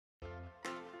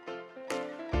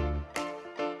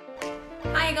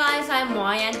Hi guys, I'm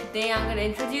Y and today I'm going to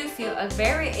introduce you a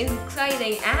very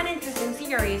exciting and interesting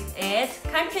series. It's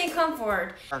Country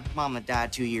Comfort. Our mama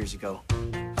died 2 years ago.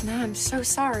 No, I'm so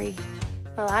sorry.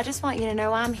 Well, I just want you to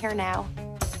know I'm here now.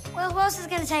 Well, who else is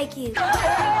gonna take you?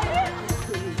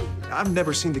 I've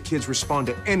never seen the kids respond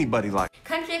to anybody like.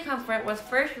 Country Comfort was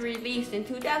first released in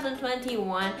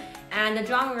 2021 and the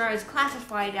genre is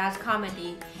classified as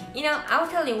comedy. You know, I'll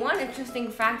tell you one interesting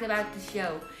fact about the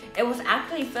show. It was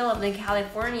actually filmed in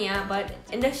California, but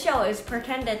in the show it's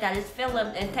pretended that it's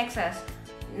filmed in Texas.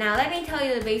 Now let me tell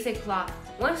you the basic plot.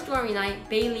 One stormy night,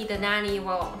 Bailey the nanny,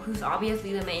 who's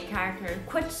obviously the main character,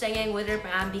 quits singing with her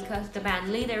band because the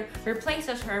band leader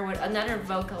replaces her with another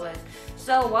vocalist.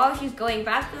 So while she's going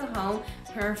back to home,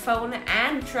 her phone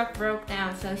and truck broke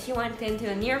down, so she went into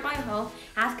a nearby home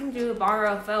asking to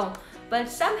borrow a phone. But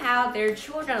somehow their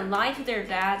children lied to their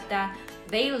dad that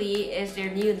Bailey is their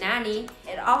new nanny.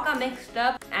 It all got mixed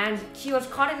up and she was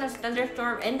caught in a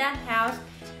thunderstorm in that house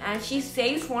and she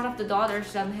saves one of the daughters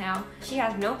somehow. She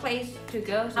has no place to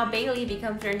go, so Bailey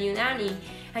becomes her new nanny.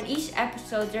 And each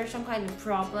episode there's some kind of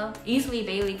problem. Usually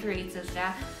Bailey creates this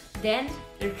that. Then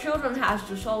their children has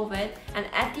to solve it, and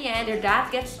at the end their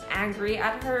dad gets angry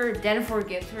at her, then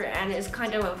forgives her, and it's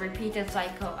kind of a repeated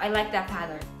cycle. I like that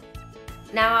pattern.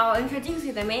 Now I'll introduce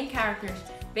you the main characters.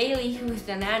 Bailey, who's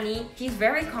the nanny, she's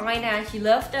very kind and she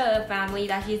loves the family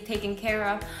that she's taking care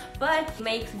of, but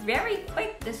makes very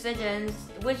quick decisions,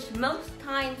 which most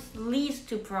times leads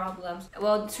to problems.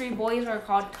 Well, the 3 boys are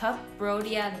called Tuck,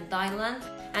 Brody, and Dylan,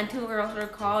 and 2 girls are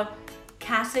called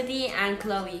Cassidy and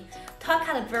Chloe. Tuck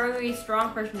has a very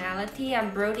strong personality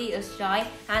and Brody is shy,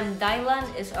 and Dylan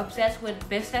is obsessed with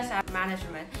business and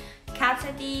management.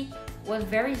 Cassidy was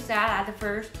very sad at the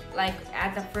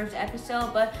first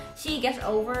episode, but she gets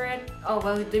over it. Oh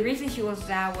well, the reason she was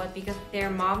sad was because their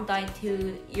mom died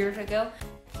 2 years ago.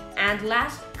 And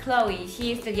last, Chloe,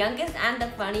 she is the youngest and the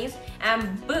funniest,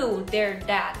 and boo, their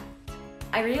dad.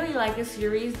 I really like this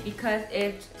series because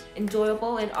it's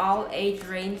enjoyable in all age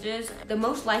ranges. The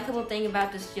most likable thing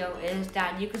about this show is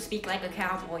that you can speak like a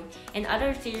cowboy. In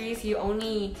other series you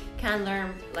only can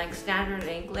learn like standard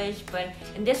English, but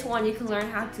in this one you can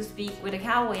learn how to speak with a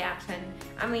cowboy accent.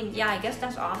 I mean, yeah, I guess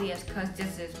that's obvious because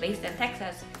this is based in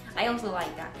Texas. I also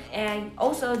like that. And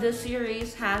also this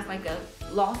series has like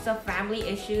lots of family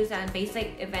issues and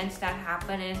basic events that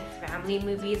happen in family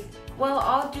movies. Well,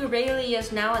 although Bailey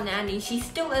is now a nanny, she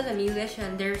still is a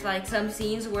musician. There's like some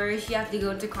scenes where she has to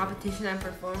go to competition and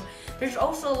perform. There's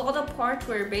also a lot of parts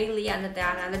where Bailey and the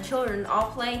dad and the children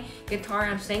all play guitar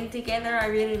and sing together. I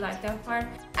really like that part.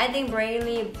 I think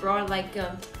Bailey brought like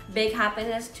big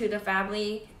happiness to the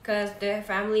family because the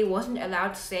family wasn't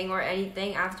allowed to sing or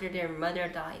anything after their mother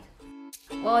died.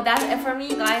 Well, that's it for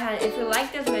me guys, and if you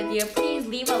like this video, please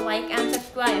leave a like and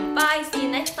subscribe. Bye, see you next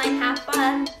time.